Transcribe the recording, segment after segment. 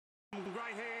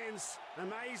great hands.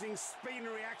 Amazing speed and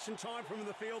reaction time from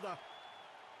the fielder.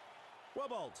 Well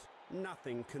bowled.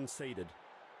 Nothing conceded.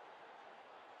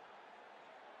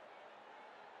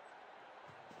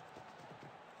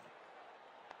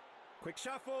 Quick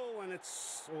shuffle, and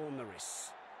it's all on the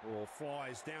wrist. Ball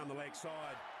flies down the leg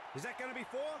side. Is that going to be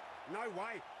four? No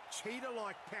way.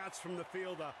 Cheetah-like pounce from the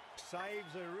fielder.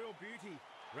 Saves a real beauty.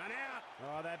 Run out.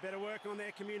 Oh, they better work on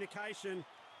their communication.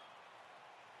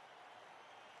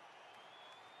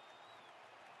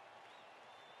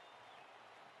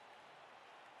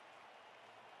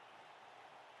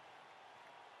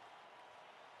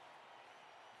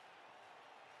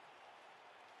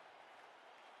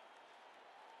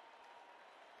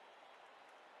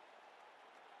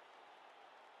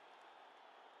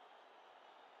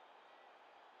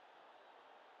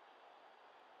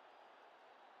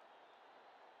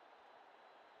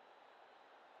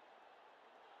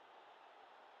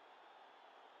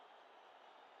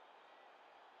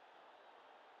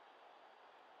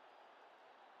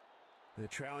 They're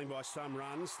trailing by some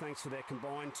runs thanks to their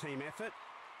combined team effort.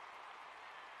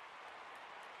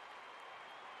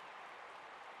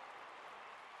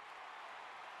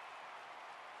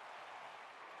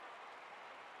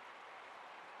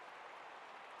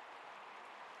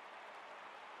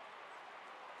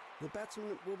 The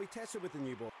batsman will be tested with the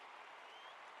new ball.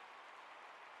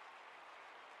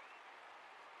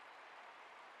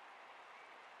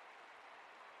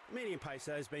 Medium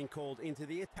pacer has been called into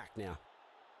the attack now.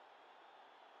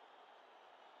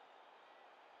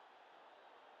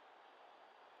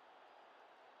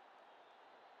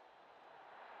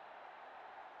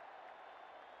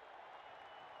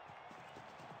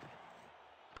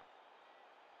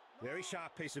 Very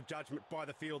sharp piece of judgment by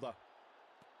the fielder.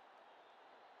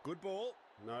 Good ball.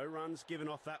 No runs given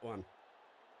off that one.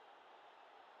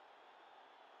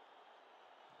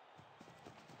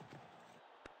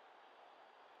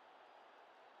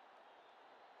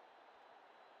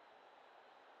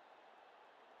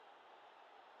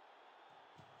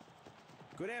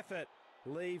 Good effort.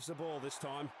 Leaves the ball this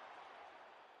time.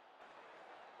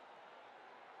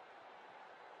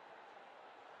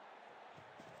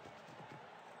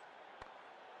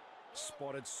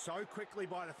 Spotted so quickly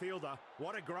by the fielder.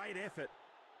 What a great effort.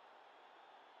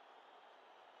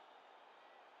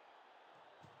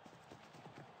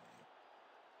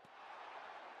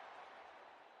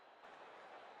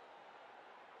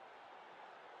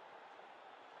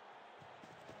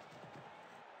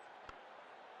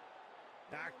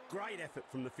 Great effort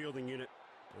from the fielding unit.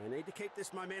 They need to keep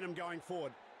this momentum going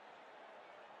forward.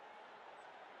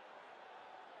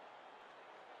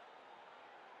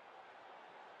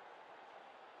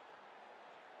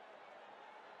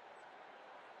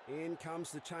 In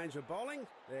comes the change of bowling.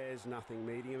 There's nothing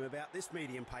medium about this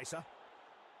medium pacer.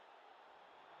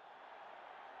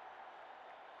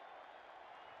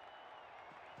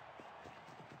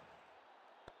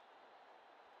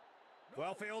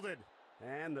 Well fielded.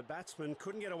 And the batsman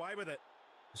couldn't get away with it.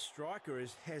 The striker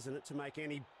is hesitant to make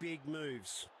any big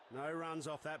moves. No runs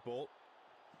off that ball.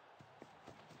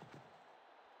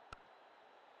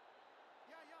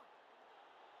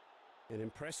 An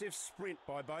impressive sprint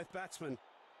by both batsmen.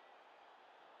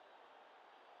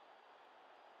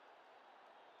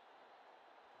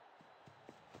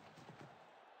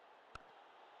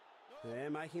 They're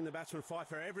making the batsman fight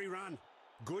for every run.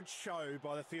 Good show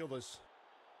by the fielders.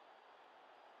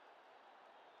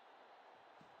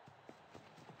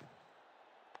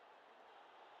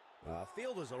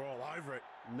 Fielders are all over it.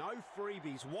 No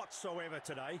freebies whatsoever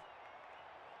today.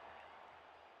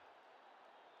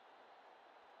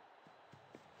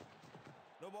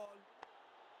 No ball.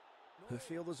 The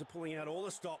fielders are pulling out all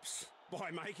the stops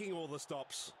by making all the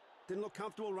stops. Didn't look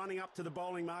comfortable running up to the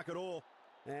bowling mark at all.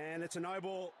 And it's a no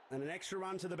ball and an extra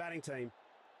run to the batting team.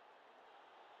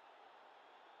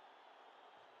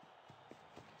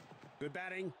 Good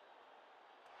batting.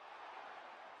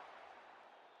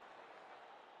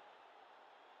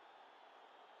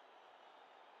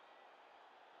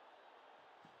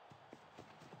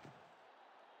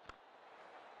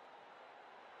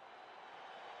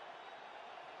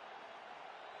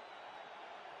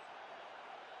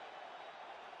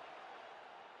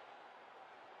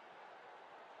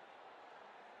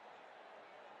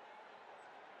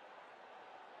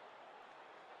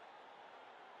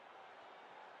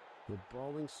 The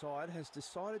bowling side has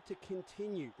decided to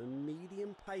continue the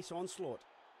medium pace onslaught.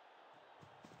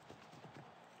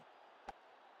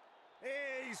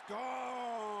 He's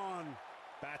gone!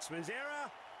 Batsman's error,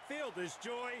 fielder's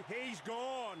joy, he's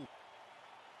gone!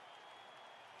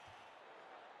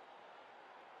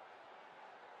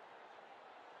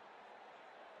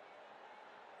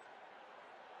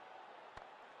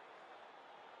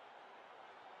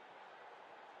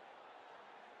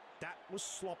 That was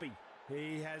sloppy.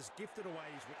 He has gifted away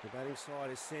his... The batting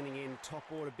side is sending in top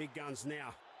order big guns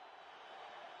now.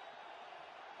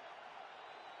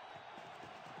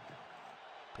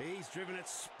 He's driven it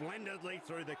splendidly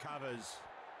through the covers.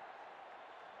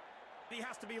 He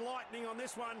has to be lightning on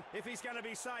this one if he's going to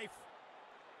be safe.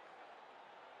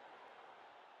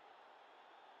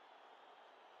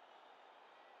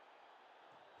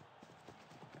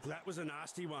 That was a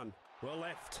nasty one. Well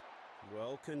left.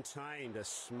 Well contained. A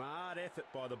smart effort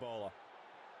by the bowler.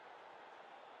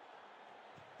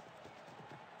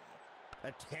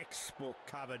 A textbook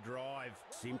cover drive.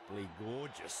 Simply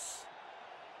gorgeous.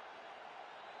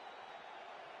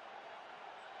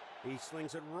 He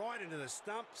slings it right into the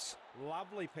stumps.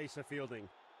 Lovely piece of fielding.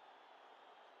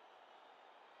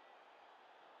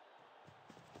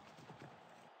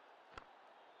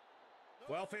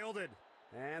 Well fielded.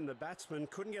 And the batsman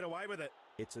couldn't get away with it.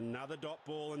 It's another dot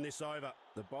ball in this over.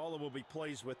 The bowler will be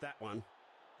pleased with that one.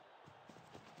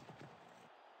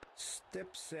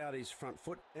 Steps out his front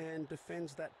foot and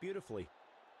defends that beautifully.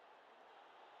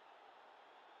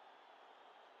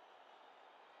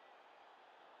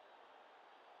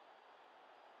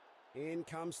 In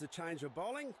comes the change of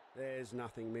bowling. There's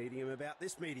nothing medium about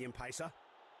this medium pacer.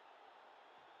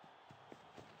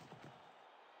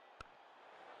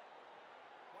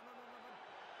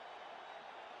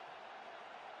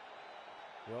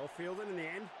 Well fielded in the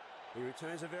end. He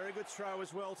returns a very good throw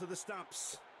as well to the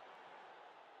stumps.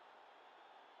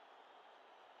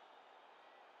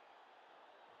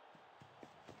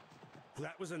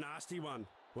 That was a nasty one.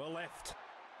 Well left.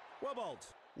 Well bowled.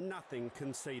 Nothing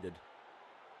conceded.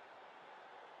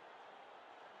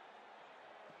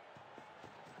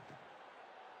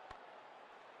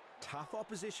 Tough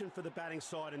opposition for the batting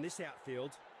side in this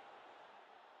outfield.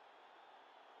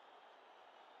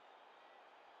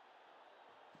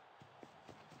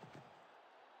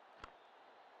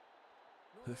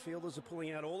 The fielders are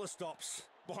pulling out all the stops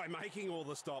by making all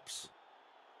the stops.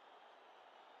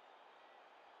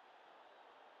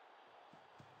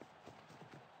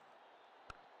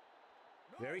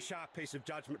 Very sharp piece of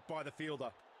judgment by the fielder.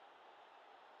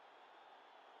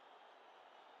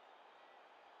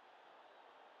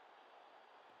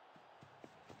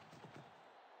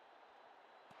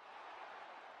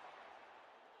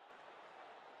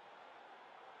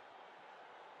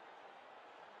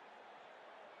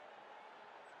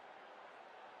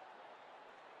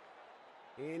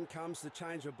 In comes the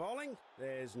change of bowling.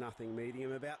 There's nothing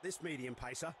medium about this medium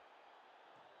pacer.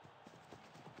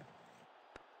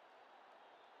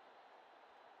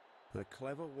 A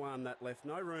clever one that left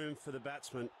no room for the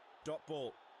batsman. Dot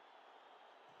ball.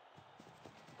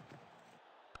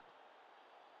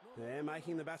 They're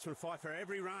making the batsman fight for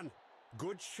every run.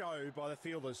 Good show by the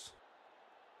fielders.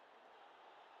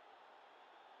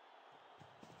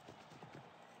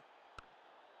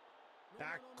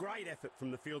 A great effort from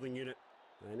the fielding unit.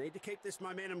 They need to keep this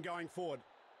momentum going forward.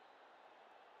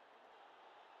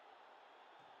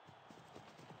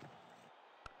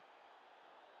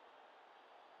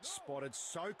 Spotted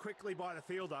so quickly by the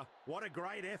fielder. What a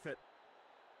great effort.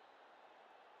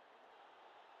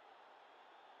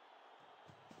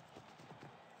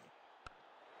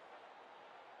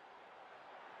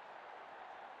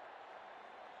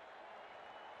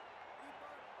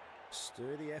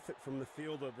 Sturdy effort from the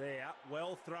fielder there.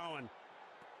 Well thrown.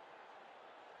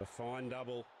 A fine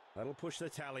double. That'll push the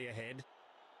tally ahead.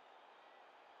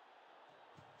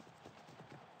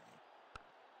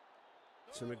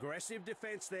 Some aggressive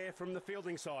defence there from the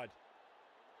fielding side.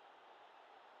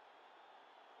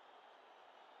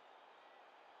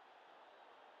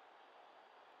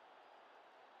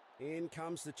 In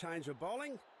comes the change of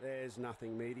bowling. There's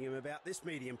nothing medium about this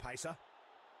medium pacer.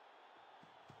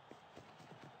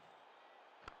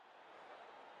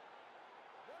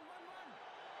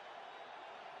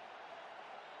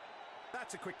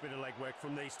 That's a quick bit of legwork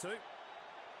from these two.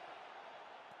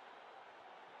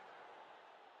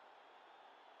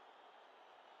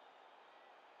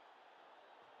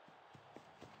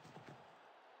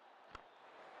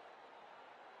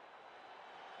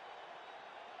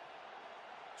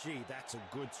 Gee, that's a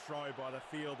good throw by the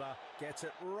fielder. Gets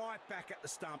it right back at the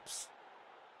stumps.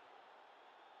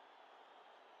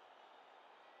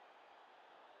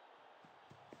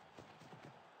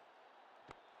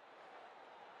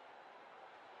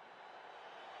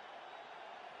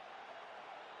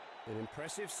 An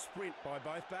impressive sprint by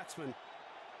both batsmen.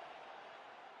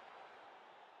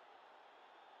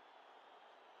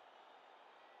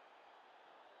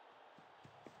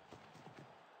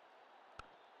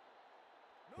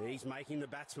 He's making the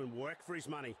batsman work for his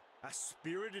money. A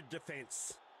spirited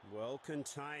defence. Well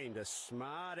contained. A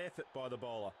smart effort by the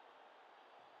bowler.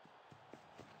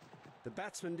 The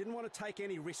batsman didn't want to take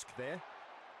any risk there.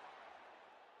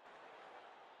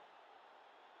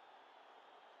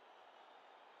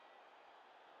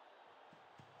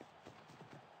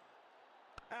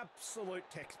 Absolute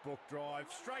textbook drive,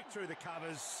 straight through the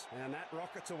covers, and that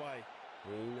rockets away.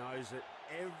 He knows that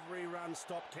every run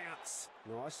stop counts.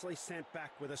 Nicely sent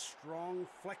back with a strong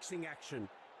flexing action.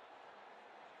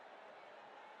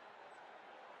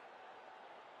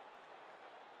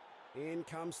 In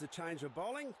comes the change of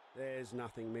bowling. There's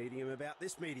nothing medium about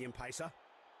this medium pacer.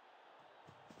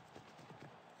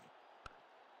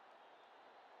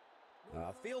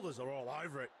 Fielders are all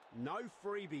over it. No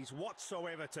freebies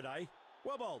whatsoever today.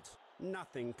 Well bowled.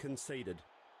 Nothing conceded.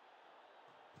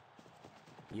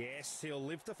 Yes, he'll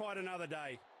live to fight another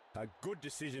day. A good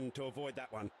decision to avoid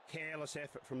that one. Careless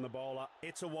effort from the bowler.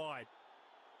 It's a wide.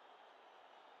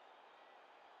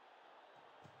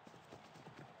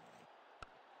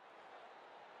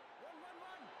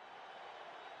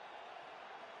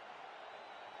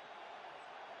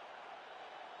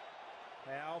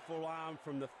 Powerful arm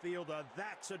from the fielder.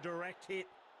 That's a direct hit.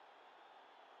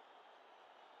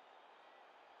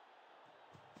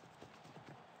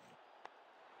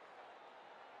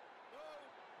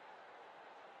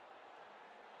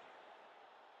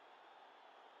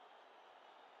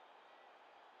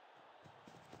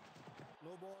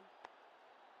 No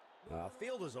ball.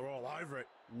 Fielders are all over it.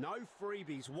 No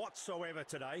freebies whatsoever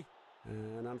today.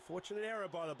 An unfortunate error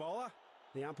by the bowler.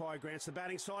 The umpire grants the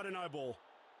batting side a no ball.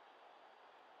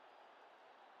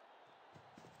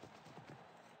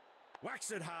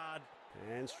 Whacks it hard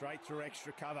and straight through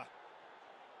extra cover.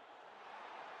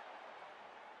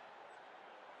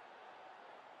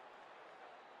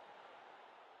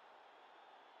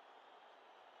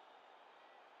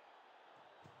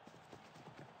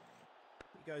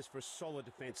 He goes for a solid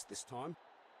defence this time.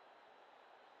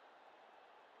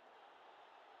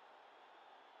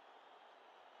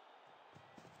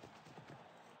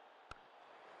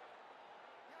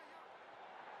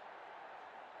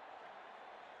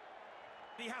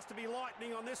 He has to be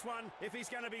lightning on this one if he's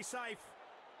going to be safe.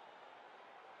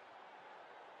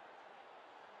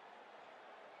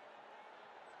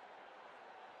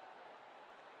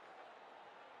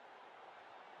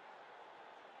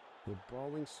 The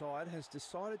bowling side has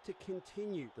decided to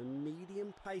continue the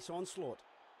medium pace onslaught.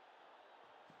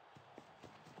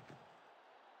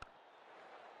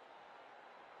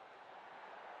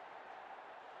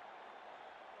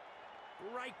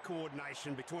 Great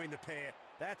coordination between the pair.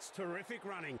 That's terrific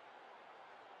running.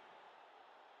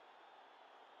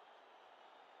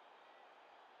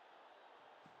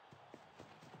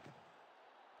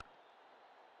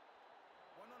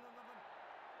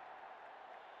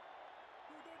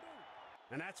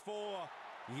 And that's four.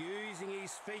 Using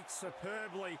his feet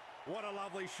superbly. What a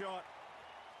lovely shot.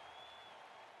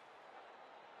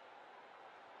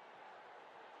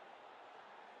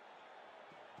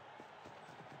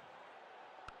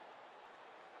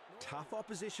 Tough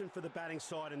opposition for the batting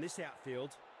side in this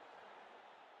outfield.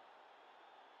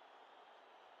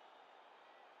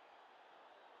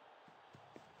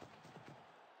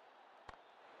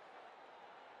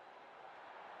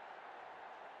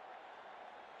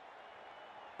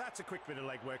 That's a quick bit of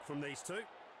legwork from these two.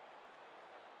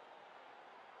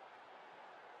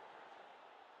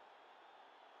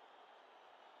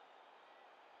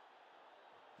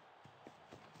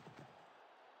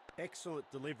 Excellent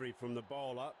delivery from the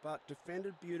bowler, but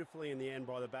defended beautifully in the end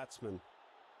by the batsman.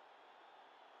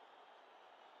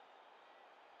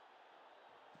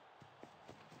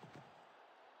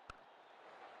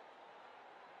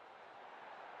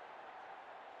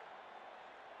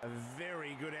 A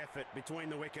very good effort between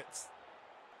the wickets.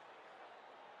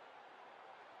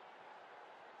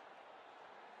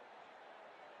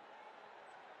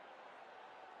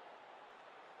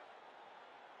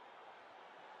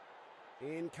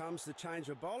 In comes the change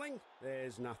of bowling.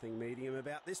 There's nothing medium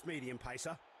about this medium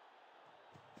pacer.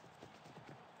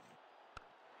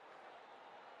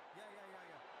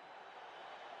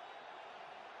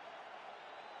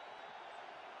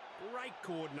 Great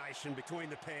coordination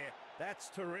between the pair. That's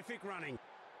terrific running.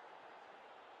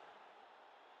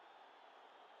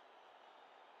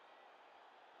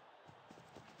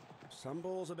 Some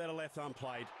balls are better left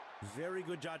unplayed. Very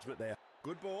good judgment there.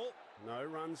 Good ball. No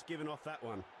runs given off that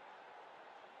one.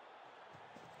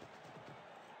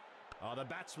 Oh, the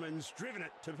batsman's driven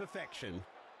it to perfection.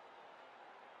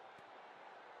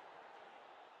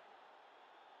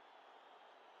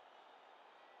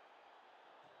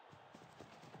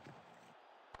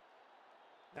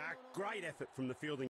 Great effort from the fielding.